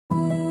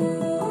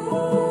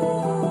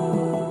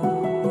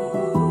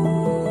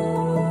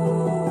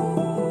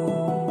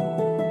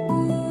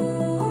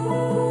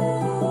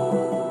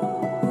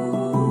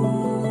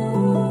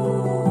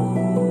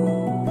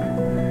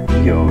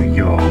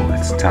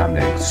It's time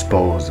to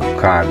expose the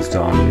crimes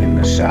done in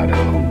the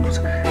shadows,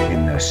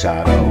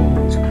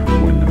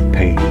 when the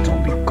pain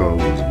only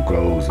grows and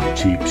grows, and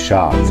cheap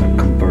shots and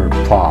convert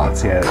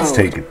plots. Yeah, let's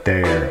take it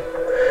there.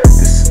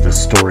 This is the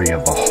story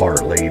of a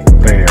heart laid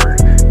bare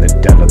in the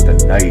dead of the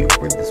night,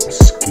 where these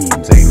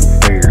schemes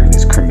ain't fair.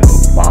 These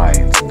criminal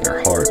minds and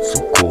their hearts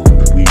so cold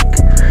and weak,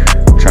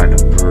 trying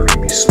to murder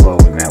me slow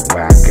in that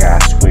whack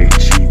ass way.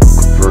 Cheap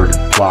converted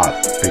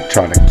plot, they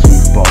try to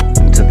keep up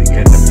until the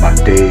end of my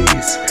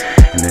days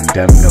and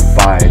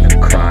indemnify the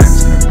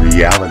crimes and the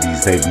realities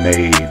they've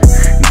made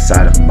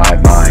inside of my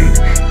mind.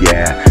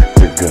 Yeah,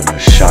 they're gonna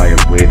shy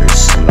away their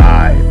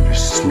slide, their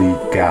sleek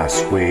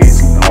ass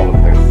ways, and all of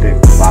their thick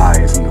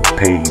lies, and the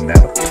pain that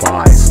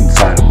applies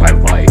inside of my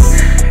life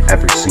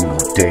every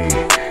single day,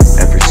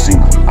 every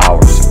single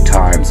hour.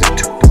 Sometimes they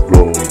took the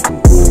old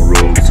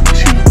roads of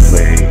cheap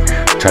play,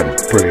 trying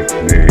to break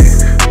me,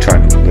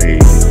 trying to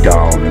lay me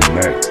down in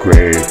that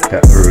grave,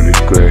 that early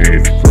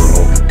grave, for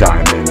all the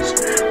diamonds,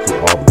 for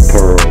all the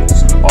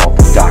pearls, and all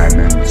the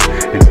diamonds,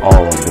 and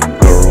all of them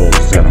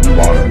girls that I'm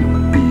wanting to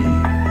be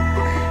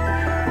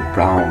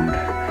around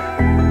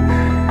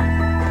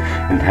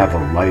and have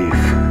a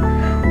life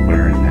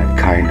wearing that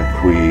kind of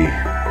way,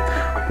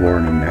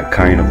 worn in that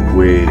kind of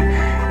way.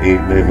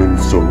 Ain't living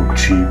so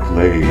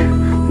cheaply,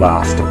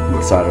 lost up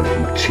inside of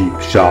my cheap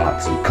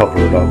shots and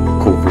covered up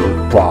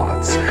covert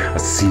plots. I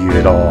see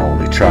it all.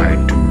 They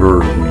tried to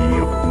murder me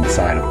up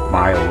inside of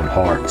my own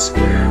heart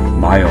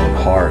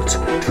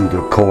to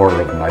the core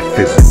of my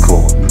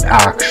physical and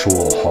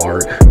actual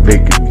heart,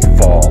 making me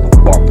fall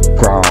upon the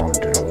ground,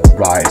 and I'll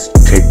rise to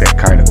take that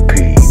kind of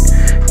pain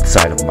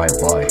inside of my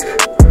life.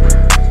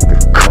 They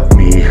cut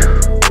me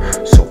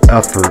so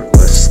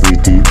effortlessly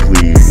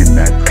deeply in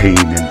that pain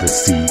and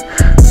deceit.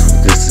 So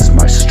this is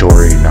my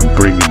story, and I'm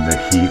bringing the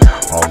heat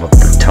all of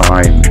the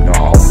time. And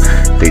all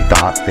they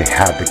thought they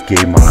had the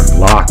game on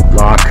lock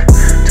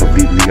to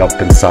leave me up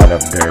inside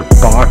of their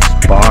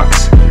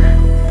box.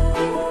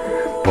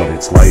 But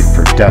it's life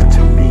or death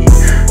to me,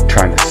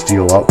 trying to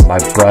steal up my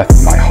breath,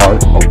 my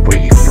heart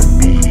away from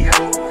me,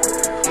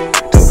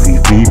 to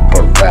leave me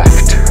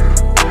bereft,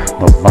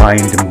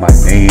 maligned in my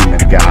name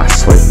and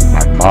gaslit in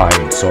my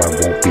mind, so I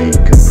won't be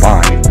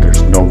confined.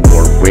 There's no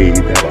more way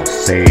that I'll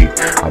say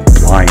I'm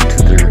blind to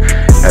their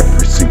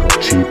every single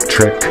cheap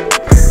trick,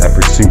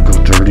 every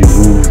single dirty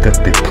move that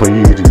they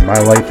played in my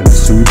life and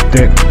soothed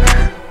it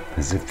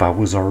as if I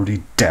was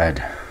already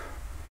dead.